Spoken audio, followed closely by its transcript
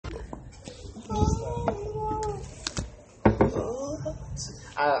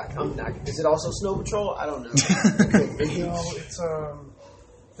I'm not. Is it also Snow Patrol? I don't know. No, it's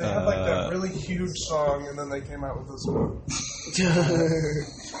they had like that really huge song, and then they came out with this one.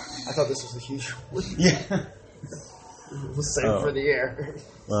 I thought this was a huge one. Yeah. We'll save it for the air.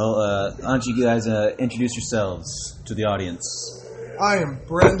 Well, why don't you guys introduce yourselves to the audience? I am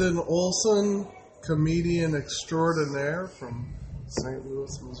Brendan Olson, comedian extraordinaire from St.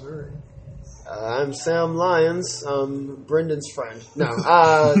 Louis, Missouri. I'm Sam Lyons. Brendan's friend. No,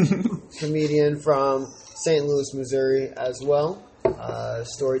 comedian from St. Louis, Missouri as well.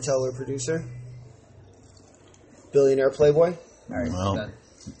 Storyteller, producer. Billionaire playboy. All right. Well,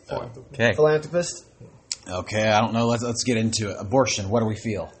 okay. Philanthropist. Okay, I don't know. Let's get into it. Abortion. What do we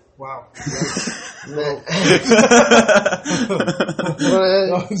feel? Wow.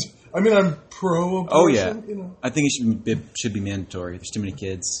 I mean, I'm pro-abortion. Oh yeah. You know. I think it should be mandatory. There's too many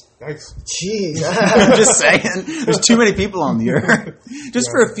kids. Nice. Jeez. I'm just saying. There's too many people on the earth. Just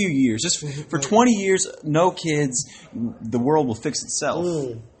for a few years. Just for 20 years, no kids. The world will fix itself.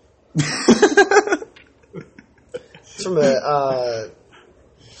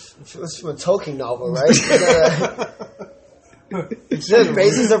 It's from a Tolkien novel, right? Is that the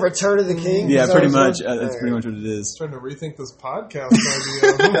basis of Return of the King? Yeah, pretty much. That's pretty much what it is. Trying to rethink this podcast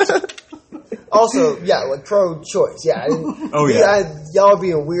idea. Also, yeah, like pro-choice. Yeah. Y'all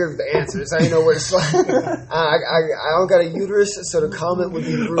being weird with the answers. I didn't know where to start. I don't got a uterus, so the comment would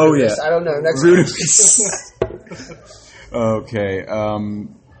be ruderous. Oh, yeah. I don't know. Next Okay.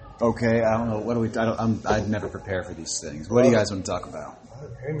 Okay. I don't know. What do we? I'd never prepare for these things. What do you guys want to talk about?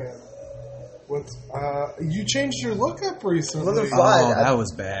 Hey man, you changed your look up recently. That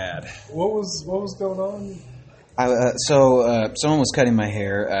was bad. What was going on? Someone was cutting my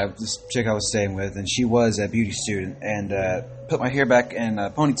hair. This chick I was staying with, and she was a beauty student, and put my hair back in a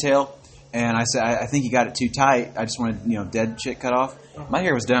ponytail. And I said, I think you got it too tight. I just wanted, dead shit cut off. My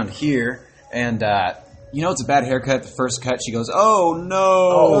hair was down to here, and it's a bad haircut. The first cut, she goes, "Oh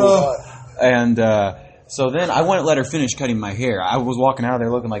no!" And so then I wouldn't let her finish cutting my hair. I was walking out of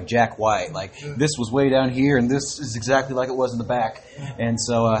there looking like Jack White. Like, this was way down here, and this is exactly like it was in the back. And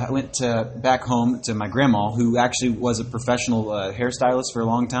so I went back home to my grandma, who actually was a professional hairstylist for a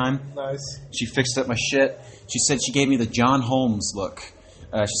long time. Nice. She fixed up my shit. She said she gave me the John Holmes look.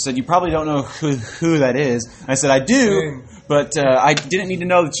 She said, "You probably don't know who that is." I said, "I do, but I didn't need to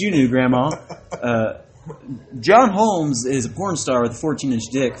know that you knew, Grandma." John Holmes is a porn star with a 14-inch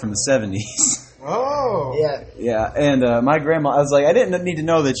dick from the 70s. Oh. Yeah. Yeah, and my grandma, I was like, I didn't need to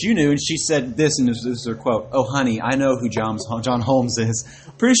know that you knew, and she said this, and this is her quote, "Oh, honey, I know who John Holmes is."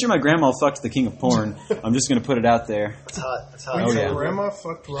 Pretty sure my grandma fucked the king of porn. I'm just going to put it out there. It's hot. Wait, your grandma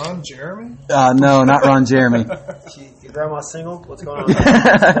fucked Ron Jeremy? No, not Ron Jeremy. Your grandma's single? What's going on?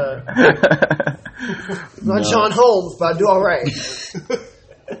 Not John Holmes, but I do all right.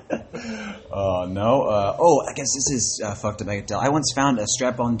 No. I guess this is fucked up. I can tell. I once found a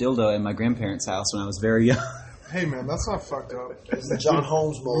strap-on dildo in my grandparents' house when I was very young. Hey, man, that's not fucked up. It's the John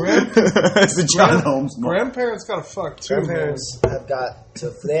Holmes mold. It's the John Holmes mold. Grandparents gotta fuck, too, Grandparents have got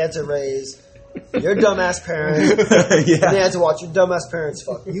to... They had to raise your dumbass parents. Yeah. And they had to watch your dumbass parents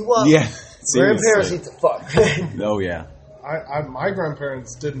fuck. You want... Yeah. Grandparents need to fuck. Oh, yeah. My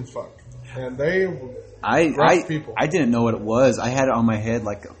grandparents didn't fuck. And they were people. I didn't know what it was. I had it on my head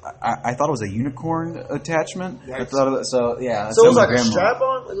like I thought it was a unicorn attachment. Yes. I thought of it. So yeah. So it was like a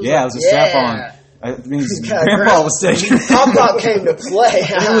strap-on? Yeah, it was a strap-on. I mean, Grandpa was taking it. Pop-Pop came to play.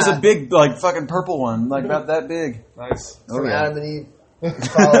 And it was a big, fucking purple one, about that big. Nice. From Adam and Eve.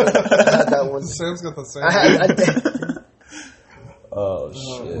 Probably had that one. Sam's got the same. Oh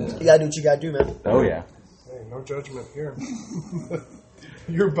shit! You gotta do what you gotta do, man. Oh yeah. Hey, no judgment here.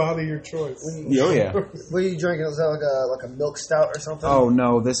 Your body, your choice. Oh yeah. What are you drinking? Is that like a milk stout or something? Oh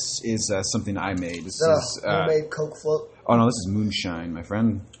no, this is something I made. This is homemade Coke float. Oh no, this is moonshine, my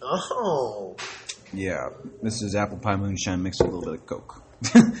friend. Oh. Yeah, this is apple pie moonshine mixed with a little bit of Coke.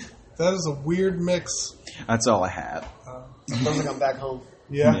 That is a weird mix. That's all I had. Sounds like I'm back home.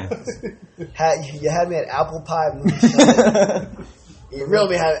 Yeah. You had me at apple pie moonshine. You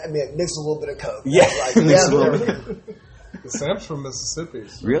really had me mixed with a little bit of Coke. Yeah. Sam's from Mississippi.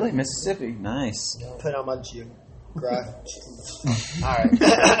 So. Really? Mississippi? Nice. Put on my geography. Alright.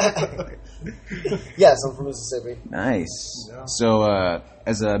 Yes, I'm from Mississippi. Nice. Yeah. So,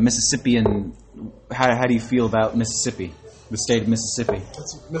 as a Mississippian, how do you feel about Mississippi? The state of Mississippi?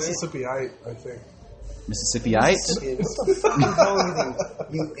 It's Mississippiite, I think. Mississippiite? What the fuck you calling me?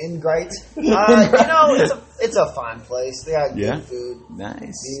 You ingrate? It's a fine place. They got good food.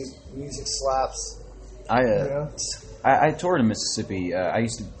 Nice. Music slaps. I toured in Mississippi. I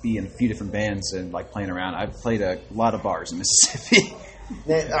used to be in a few different bands and playing around. I've played a lot of bars in Mississippi. All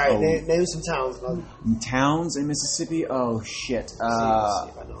right, name some towns. Towns in Mississippi? Oh, shit.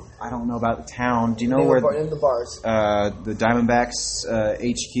 I don't know about the town. Do you know name where... Name the bars. The Diamondbacks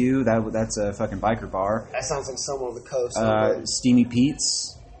HQ. That's a fucking biker bar. That sounds like someone on the coast. Steamy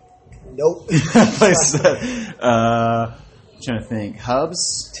Pete's. Nope. Place, trying to think.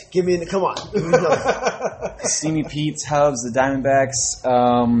 Hubs? Come on. Steamy Pete's, Hubs, the Diamondbacks.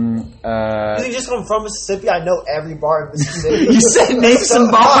 You think just I'm from Mississippi? I know every bar in Mississippi. You said name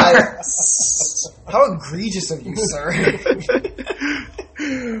some bars. How egregious of you, sir.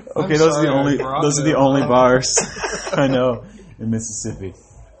 Okay, those are the only bars I know in Mississippi.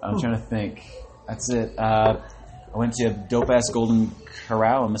 I'm trying to think. That's it. I went to a dope-ass Golden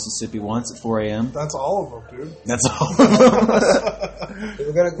Corral in Mississippi once at 4 a.m. That's all of them, dude. That's all of them.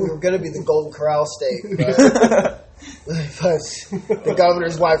 We're gonna be the Golden Corral state, but the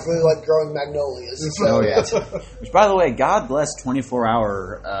governor's wife really liked growing magnolias. So. Oh yeah. Which, by the way, God bless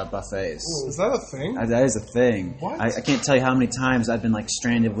 24-hour buffets. Is that a thing? That is a thing. What? I can't tell you how many times I've been like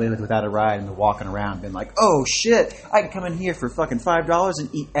stranded without a ride and been walking around, been like, oh shit, I can come in here for fucking $5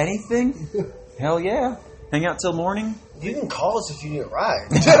 and eat anything. Hell yeah. Hang out till morning? You can call us if you need a ride.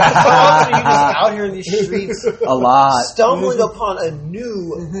 How often are you just out here in these streets? A lot. Stumbling upon a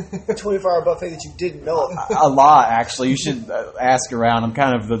new 24-hour buffet that you didn't know about. A lot, actually. You should ask around. I'm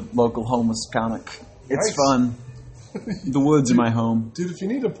kind of the local homeless comic. It's Nice. fun. The woods are my home. Dude, if you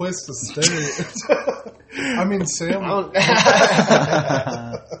need a place to stay... I mean, Sam...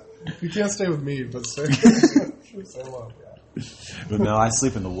 You can't stay with me, but stay... But no, I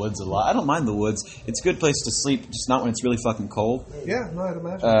sleep in the woods a lot. I don't mind the woods. It's a good place to sleep, just not when it's really fucking cold. Yeah, no, I'd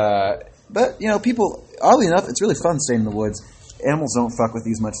imagine. But, you know, people, oddly enough, it's really fun staying in the woods. Animals don't fuck with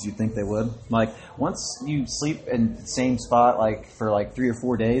you as much as you think they would. Like, once you sleep in the same spot, like, for, 3 or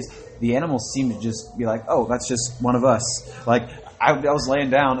 4 days, the animals seem to just be like, oh, that's just one of us. Like, I was laying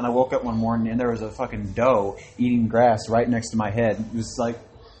down, and I woke up one morning, and there was a fucking doe eating grass right next to my head. It was like,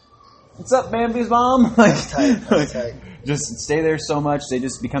 what's up, Bambi's mom? That's tight. Just stay there so much, they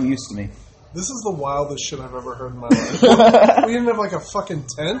just become used to me. This is the wildest shit I've ever heard in my life. We didn't have a fucking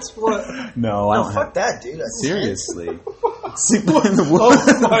tent? What? No, I don't fuck that, dude. That's seriously. Sleeping in the woods.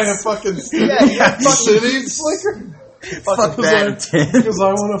 Oh, by a fucking city? Yeah, City sleeper? Fuck that tent. Because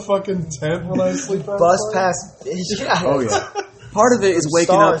I want a fucking tent when I sleep outside? Bus pass. Yeah. Oh, yeah. Part of it is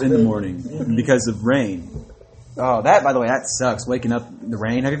waking Stars, up in the baby. morning because of rain. Oh, that, by the way, that sucks. Waking up in the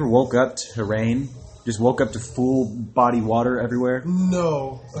rain. Have you ever woke up to rain? Just woke up to full body water everywhere?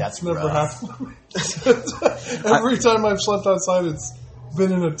 No. That's never rough. happened. Every time I've slept outside, it's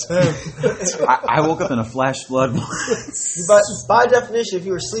been in a tent. I woke up in a flash flood once. But by definition, if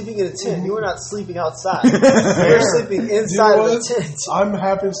you were sleeping in a tent, you were not sleeping outside. You were sleeping inside of a tent. I'm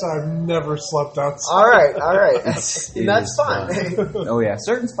happy to say I've never slept outside. All right. That's fine. Oh, yeah.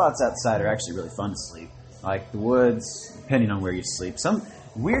 Certain spots outside are actually really fun to sleep. Like the woods, depending on where you sleep. Some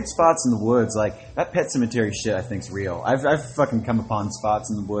weird spots in the woods, like that Pet Cemetery shit, I think's real. I've fucking come upon spots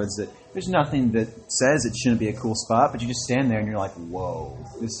in the woods that there's nothing that says it shouldn't be a cool spot, but you just stand there and you're like, whoa,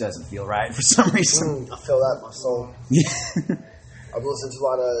 this doesn't feel right for some reason. I feel that in my soul. Yeah. I've listened to a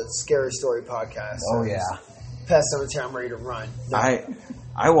lot of scary story podcasts. Oh, yeah. Pet Cemetery, I'm ready to run. No.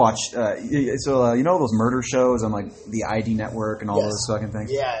 I watched, you know those murder shows on, like, the ID Network and all those fucking things?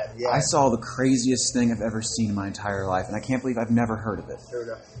 Yeah. I saw the craziest thing I've ever seen in my entire life, and I can't believe I've never heard of it. Here we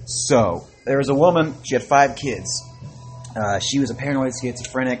go. So, there was a woman, she had 5 kids. She was a paranoid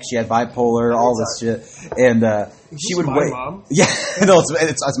schizophrenic, she had bipolar, all this shit. And she would wake... Mom? Yeah, no,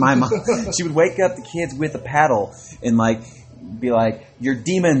 it's my mom. She would wake up the kids with a paddle and, like, be like, "You're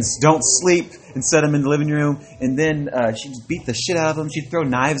demons, don't sleep," and set them in the living room. And then she'd beat the shit out of them. She'd throw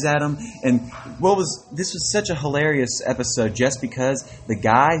knives at them. And this was such a hilarious episode just because the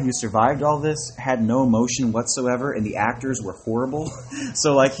guy who survived all this had no emotion whatsoever, and the actors were horrible.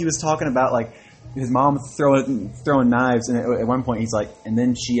 So, like, he was talking about, like, his mom throwing knives, and at one point he's like, and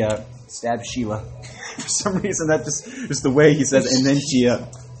then she stabbed Sheila. For some reason, that just the way he says, and then she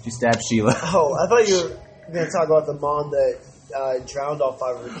stabbed Sheila. Oh, I thought you were going to talk about the mom that drowned all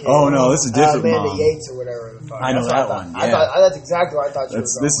 5 of her kids. Oh no, this is a different Amanda mom. Yates or whatever. I know that one. Yeah. That's exactly what I thought you were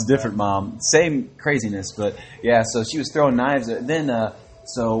going This is different mom. Same craziness, but yeah. So she was throwing knives. Then,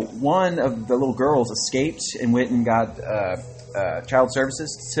 so one of the little girls escaped and went and got child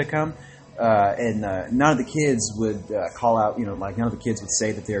services to come. And none of the kids would call out, like none of the kids would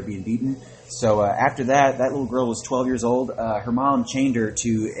say that they were being beaten. So after that little girl was 12 years old. Her mom chained her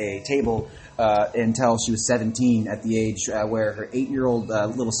to a table until she was 17 at the age where her 8-year-old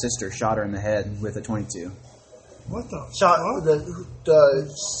little sister shot her in the head with a .22. What the Shot fuck?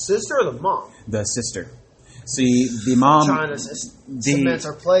 the sister or the mom? The sister. See, the mom trying to cement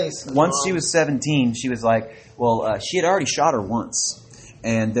her place. Once she was 17, she was like, well, she had already shot her once,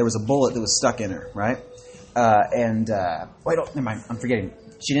 and there was a bullet that was stuck in her, right? Wait, never mind. I'm forgetting.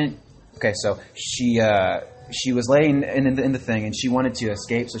 She didn't. Okay, so she was laying in the thing, and she wanted to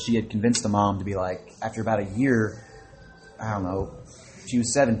escape, so she had convinced the mom to be like, after about a year, I don't know, she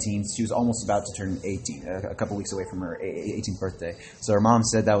was 17, she was almost about to turn 18, a couple weeks away from her 18th birthday. So her mom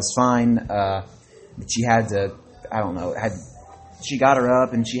said that was fine, but she had to, I don't know, she got her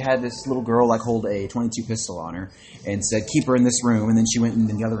up, and she had this little girl like hold a .22 pistol on her and said, keep her in this room. And then she went in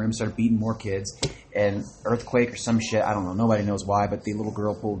the other room, started beating more kids, and earthquake or some shit, I don't know, nobody knows why, but the little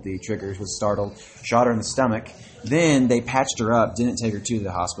girl pulled the triggers, was startled, shot her in the stomach. Then they patched her up, didn't take her to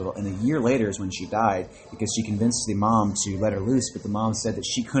the hospital, and a year later is when she died because she convinced the mom to let her loose, but the mom said that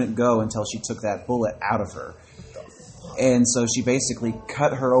she couldn't go until she took that bullet out of her. And so she basically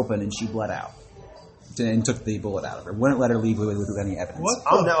cut her open and she bled out. And took the bullet out of her. Wouldn't let her leave with any evidence. What?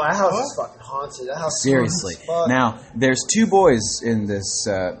 Oh no, that house is fucking haunted. That house seriously. Now, there's 2 boys in this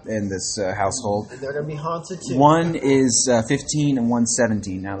household. And they're gonna be haunted too. One is 15 and one's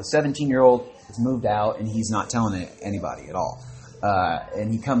 17. Now, the 17-year-old has moved out and he's not telling anybody at all.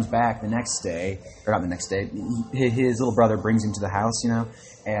 And he comes back the next day, or not the next day. His little brother brings him to the house,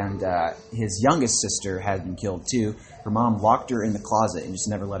 and his youngest sister had been killed too. Her mom locked her in the closet and just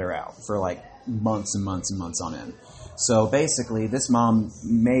never let her out for like months and months and months on end. So basically, this mom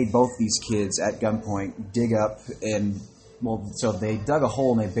made both these kids at gunpoint dig up so they dug a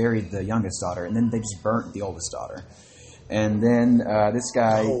hole and they buried the youngest daughter, and then they just burnt the oldest daughter. And then this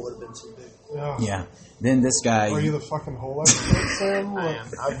guy... The hole would have been too big. Yeah. Then this guy... Are you the fucking hole expert, Sam? I am.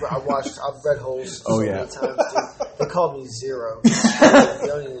 I've read holes so many times, dude. They called me Zero.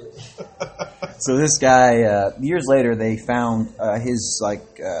 So this guy, years later, they found his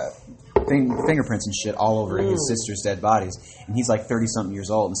fingerprints and shit all over his sister's dead bodies, and he's like 30-something years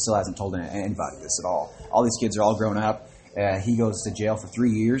old and still hasn't told anybody this at all. All these kids are all grown up. He goes to jail for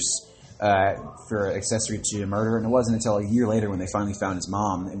 3 years for accessory to murder, and it wasn't until a year later when they finally found his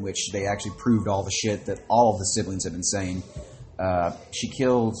mom, in which they actually proved all the shit that all of the siblings had been saying. She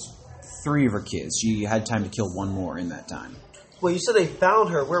killed 3 of her kids. She had time to kill 1 more in that time. Well, you said they found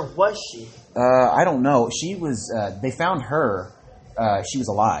her. Where was she? I don't know. She was. They found her. She was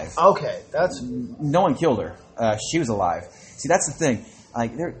alive. Okay, no one killed her. She was alive. See, that's the thing.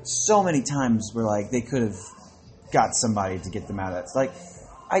 Like, there are so many times where like they could have got somebody to get them out of that. It's like,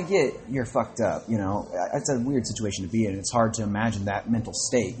 I get you're fucked up. It's a weird situation to be in. It's hard to imagine that mental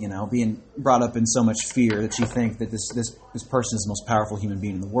state. Being brought up in so much fear that you think that this person is the most powerful human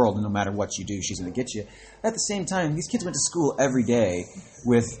being in the world, and no matter what you do, she's going to get you. At the same time, these kids went to school every day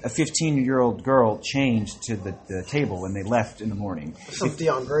with a 15-year-old girl chained to the table when they left in the morning. Some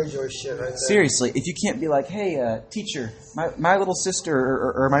Theon Greyjoy shit right there. Seriously, if you can't be like, hey, teacher, my little sister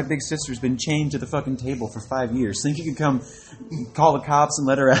or my big sister's been chained to the fucking table for 5 years, think you could come call the cops and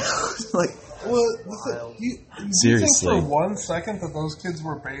let her out? Like, well, you seriously, think for 1 second that those kids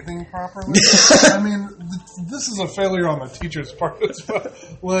were bathing properly? I mean, this is a failure on the teacher's part as well.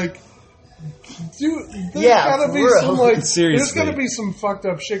 Like, dude, there's gotta be some seriously, there's gotta be some fucked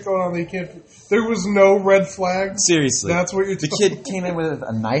up shit going on. They can't. There was no red flag. Seriously, that's what you're. The kid came in with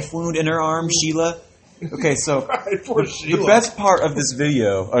a knife wound in her arm, Sheila. Okay, so the best part of this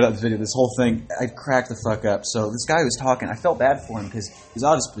this whole thing, I cracked the fuck up. So this guy was talking, I felt bad for him because he's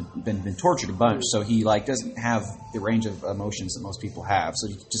obviously been tortured a bunch, so he doesn't have the range of emotions that most people have, so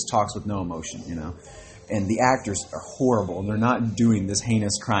he just talks with no emotion, And the actors are horrible, and they're not doing this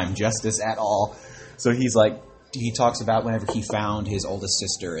heinous crime justice at all. So he talks about whenever he found his oldest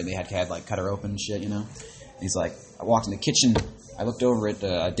sister, and they had cut her open and shit, And he's like, I walked in the kitchen, I looked over at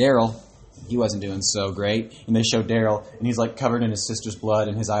Daryl. He wasn't doing so great. And they show Daryl, and he's covered in his sister's blood,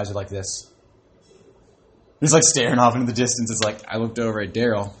 and his eyes are like this. He's staring off into the distance. It's like, I looked over at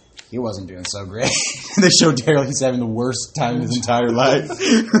Daryl. He wasn't doing so great. And they show Daryl, he's having the worst time in his entire life.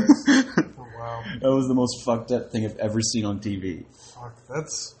 Wow. That was the most fucked up thing I've ever seen on TV. Fuck,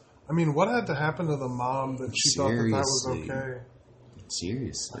 what had to happen to the mom that she thought that was okay?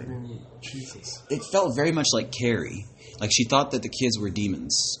 Seriously. I mean, Jesus. It felt very much like Carrie. She thought that the kids were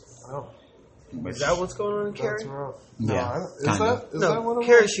demons. Oh. Is that what's going on in Carrie? That's rough. Yeah. Is that what it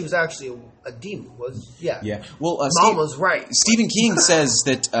Carrie, was? she was actually a demon. Yeah. Well, Mom was right. Stephen King says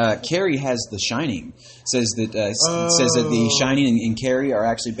that Carrie has The Shining. Says that The Shining and Carrie are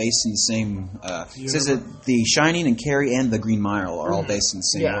actually based in the same. Says that The Shining and Carrie and The Green Mile are all based in the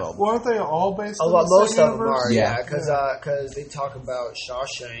same world. Well, aren't they all based in the most same of them universe? are, yeah, because they talk about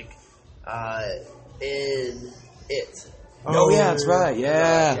Shawshank in It. Oh yeah, that's right.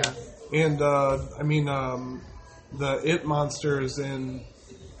 Yeah. And the It monster is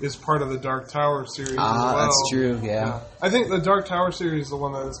part of the Dark Tower series as well. That's true, yeah. I think the Dark Tower series is the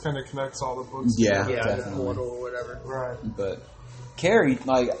one that kind of connects all the books together. Yeah, the portal or whatever. Right. But Carrie,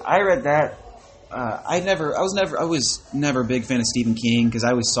 I read that. I was never a big fan of Stephen King because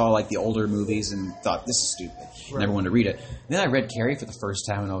I always saw the older movies and thought this is stupid. Right. Never wanted to read it. And then I read Carrie for the first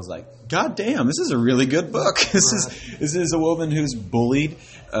time and I was like, God damn, this is a really good book. This is a woman who's bullied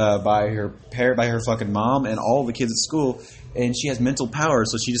by her fucking mom and all the kids at school, and she has mental power,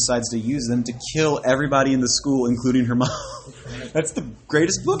 so she decides to use them to kill everybody in the school, including her mom. That's the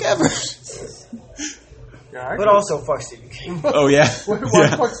greatest book ever. Yeah, but also fuck Stephen King. Oh yeah. Why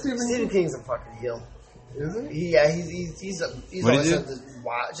fuck Stephen King's a fucking heel. Is he? Yeah, he's always said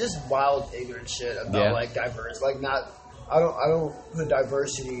this wild, ignorant shit about diverse. I don't put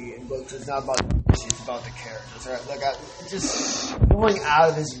diversity in books. It's not about diversity. It's about the characters. Right? Just going out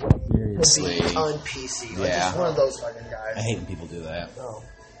of his way to be un-PC. Just one of those fucking guys. I hate when people do that. Oh.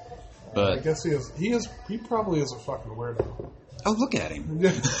 But I guess he probably is a fucking weirdo. Oh, look at him.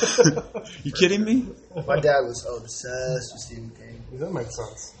 You kidding me? My dad was obsessed with Stephen King. That makes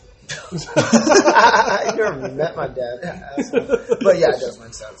sense. I never met my dad, but yeah, it does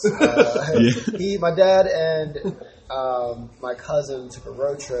make sense. My dad and my cousin took a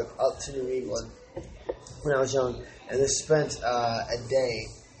road trip up to New England when I was young, and they spent a day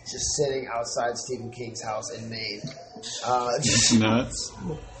just sitting outside Stephen King's house in Maine, just nuts,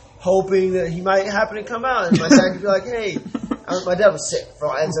 hoping that he might happen to come out, and my dad could be like, "Hey." My dad was sick,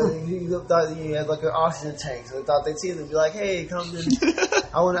 and so he thought he had an oxygen tank, so they thought they'd see him and be like, "Hey, come in.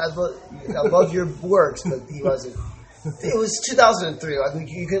 I love your works," but he wasn't. It was 2003.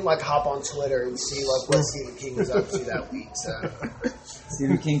 You couldn't hop on Twitter and see what Stephen King was up to that week. So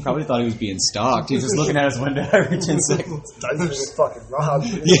Stephen King probably thought he was being stalked. He was just looking at his window every 10 seconds. He was fucking robbed.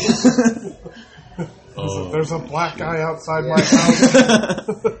 There's a black guy outside my house.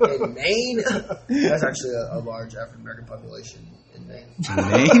 In Maine? That's actually a large African American population in Maine.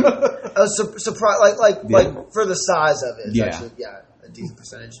 Maine? I was surprised, for the size of it. It's actually, a decent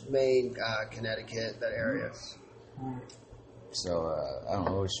percentage. Maine, Connecticut, that area. So, I don't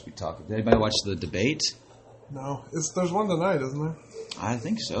know, what should we talk about? Did anybody watch the debate? No. There's one tonight, isn't there? I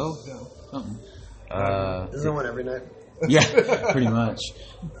think so. Yeah. Something. Isn't there one every night? Yeah, pretty much.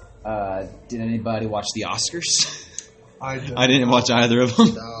 Did anybody watch the Oscars? I didn't watch either of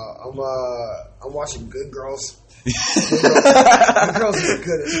them. I'm watching Good Girls. Good Girls is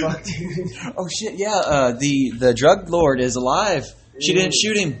good as fuck, dude. Oh shit! Yeah, the drug lord is alive. She didn't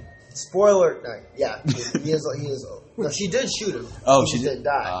shoot him. Spoiler. No, yeah, he is. No, she did shoot him. Oh, she didn't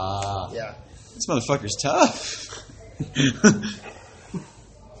die. Yeah, this motherfucker's tough.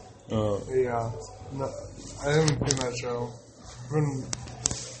 Yeah, no, I haven't seen that show. I've been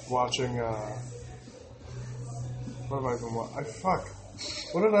watching, what have I been watching?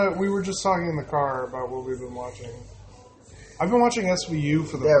 We were just talking in the car about what we've been watching. I've been watching SVU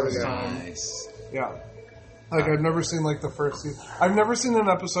for the first time. Nice. Yeah. I've never seen the first season. I've never seen an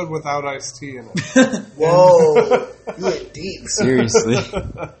episode without Ice-T in it. Whoa. You went deep. Seriously.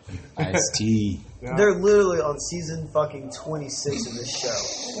 Ice-T. Yeah. They're literally on season fucking 26 of this show.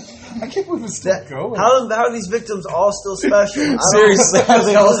 I can't believe it's still going. How are these victims all still special? Seriously, how are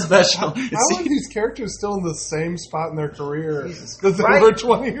they all special? How are these characters still in the same spot in their career that they were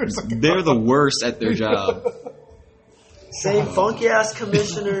 20 years ago? They're the worst at their job. Same funky ass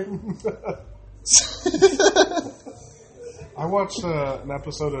commissioner. I watched an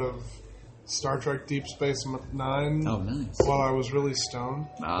episode of Star Trek Deep Space Nine. Oh, nice. While I was really stoned.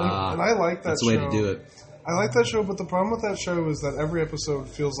 And I like that show. That's the way to do it. I like that show, but the problem with that show is that every episode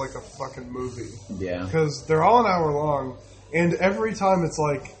feels like a fucking movie. Yeah. Because they're all an hour long, and every time it's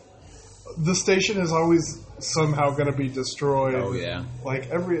the station is always somehow going to be destroyed. Oh, yeah.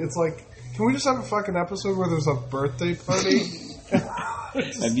 It's can we just have a fucking episode where there's a birthday party?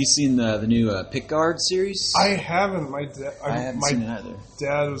 Have you seen the new Pickguard series? I haven't. I haven't seen it either.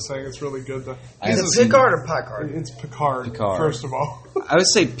 Dad was saying it's really good. Is it Pickguard or Picard? It's Picard, Picard. First of all. I would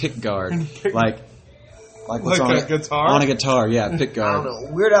say Pickguard. Like what's on a guitar? On a guitar, yeah, Pickguard. I don't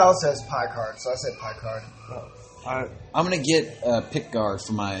know. Weird Al says Picard, so I said Picard. I'm going to get a Pickguard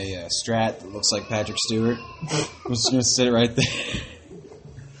for my Strat that looks like Patrick Stewart. I'm just going to sit it right there.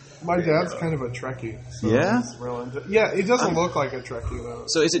 My dad's kind of a Trekkie. So yeah? He's real yeah, he doesn't look like a Trekkie, though.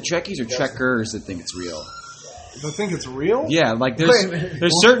 So is it Trekkies or Trekkers that think it's real? They think it's real? Yeah, there's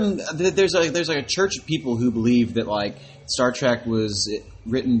a church of people who believe that Star Trek was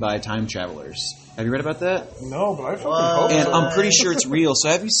written by time travelers. Have you read about that? No, but I fucking hope And so. I'm pretty sure it's real. So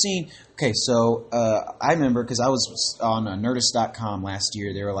have you seen... Okay, so I remember because I was on Nerdist.com last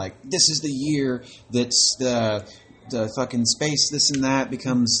year. They were like, this is the year that's the fucking space, this and that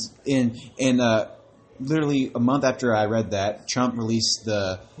becomes in... And literally a month after I read that, Trump released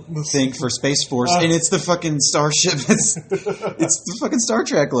the thing for Space Force, and it's the fucking starship. It's the fucking Star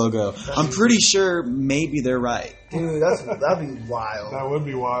Trek logo. I'm pretty sure maybe they're right. Dude, that'd be wild. That would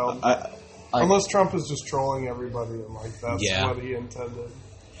be wild. Unless Trump is just trolling everybody and like that's what he intended.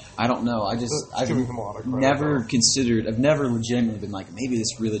 I don't know. I've never considered. I've never legitimately been like, maybe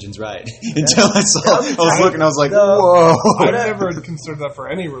this religion's right. Until I was looking. I was like, whoa. I never considered that for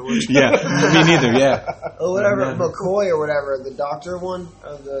any religion. Yeah, me neither. Yeah. Or whatever, McCoy or whatever, the doctor one,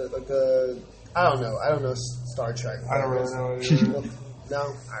 I don't know Star Trek. I don't really know either. No,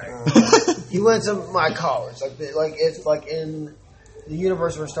 all right. He went to my college, it's like in the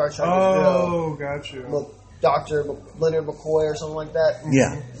universe where Star Trek is real. Oh, gotcha. Dr. Leonard McCoy or something like that.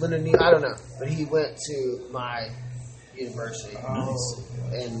 Yeah. Leonard, I don't know. But he went to my university.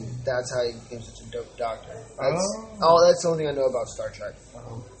 And that's how he became such a dope doctor. That's the only thing I know about Star Trek.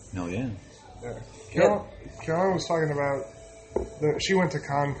 No, yeah. Caroline was talking about... she went to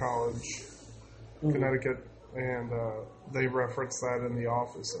Conn College, Connecticut, and they referenced that in The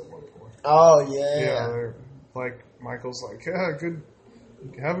Office at one point. Oh, yeah. Yeah, like, Michael's like, yeah, good...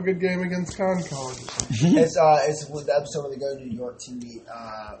 Have a good game against Conn College. It's the episode where they go to New York to meet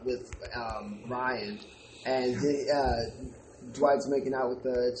with Ryan, and Dwight's making out with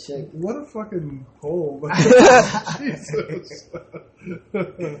the chick. What a fucking hole! Jesus.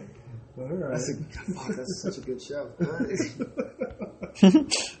 All right. That's such a good show.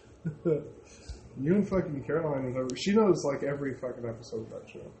 You and fucking Caroline, she knows like every fucking episode of that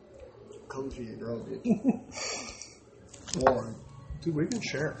show. Come for your girl, bitch. Boring. Dude, we can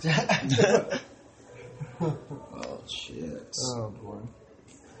share. Oh, shit. Oh, boy.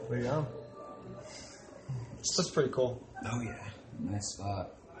 But yeah. That's pretty cool. Oh, yeah. Nice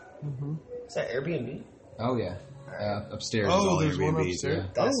spot. Mm-hmm. Is that Airbnb? Oh, yeah. Upstairs is Oh, all there's one Airbnbs. upstairs?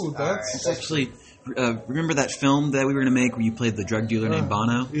 Yeah. That's It's actually... remember that film that we were going to make where you played the drug dealer named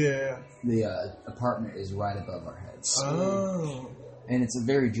Bono? Yeah. The apartment is right above our heads. Oh. And it's a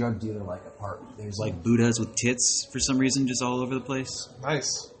very drug dealer-like apartment. There's like Buddhas with tits for some reason just all over the place.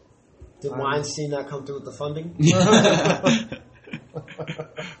 Nice. Did Weinstein not come through with the funding?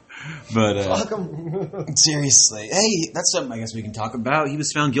 But Fuck him. seriously, hey, that's something I guess we can talk about. He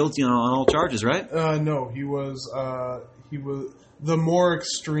was found guilty on all charges, right? No, he was the more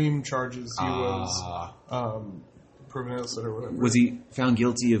extreme charges. He was proven innocent or whatever. Was he found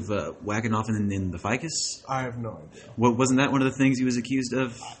guilty of whacking off in the ficus? I have no idea. Wasn't that one of the things he was accused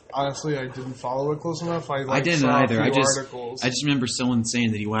of? Honestly, I didn't follow it close enough. I didn't saw either. A few I articles. just remember someone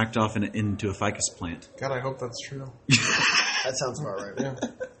saying that he whacked off into a ficus plant. God, I hope that's true. That sounds about right. Yeah.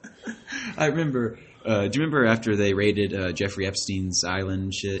 I remember. Do you remember after they raided Jeffrey Epstein's island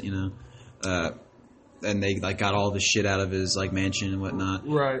and shit? You know, and they like got all the shit out of his like mansion and whatnot.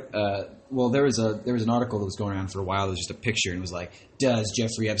 Right. Well, there was an article that was going around for a while. It was just a picture, and it was like, "Does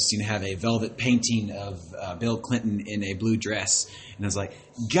Jeffrey Epstein have a velvet painting of Bill Clinton in a blue dress?" And I was like,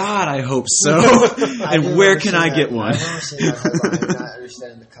 "God, I hope so." And where can I get one? I've never seen that headline and not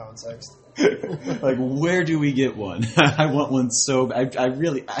understand the context. Like, where do we get one? I want one so bad. I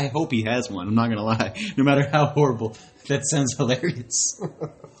hope he has one. I'm not gonna lie. No matter how horrible, that sounds hilarious.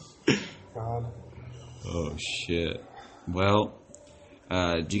 God. Oh shit. Well.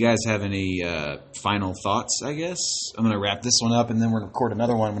 Do you guys have any final thoughts, I guess? I'm going to wrap this one up, and then we're going to record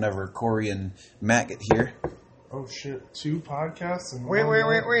another one whenever Corey and Matt get here. Oh, shit. 2 podcasts? And I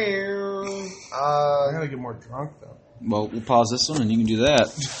gotta get more drunk, though. Well, we'll pause this one, and you can do that.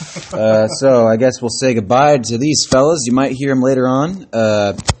 So I guess we'll say goodbye to these fellas. You might hear them later on.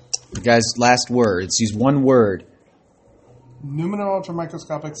 Guys, last words. Use one word. Numino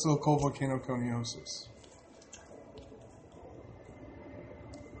ultramicroscopic silicovolcanoconiosis.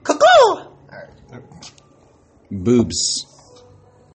 Cuckoo! Boobs.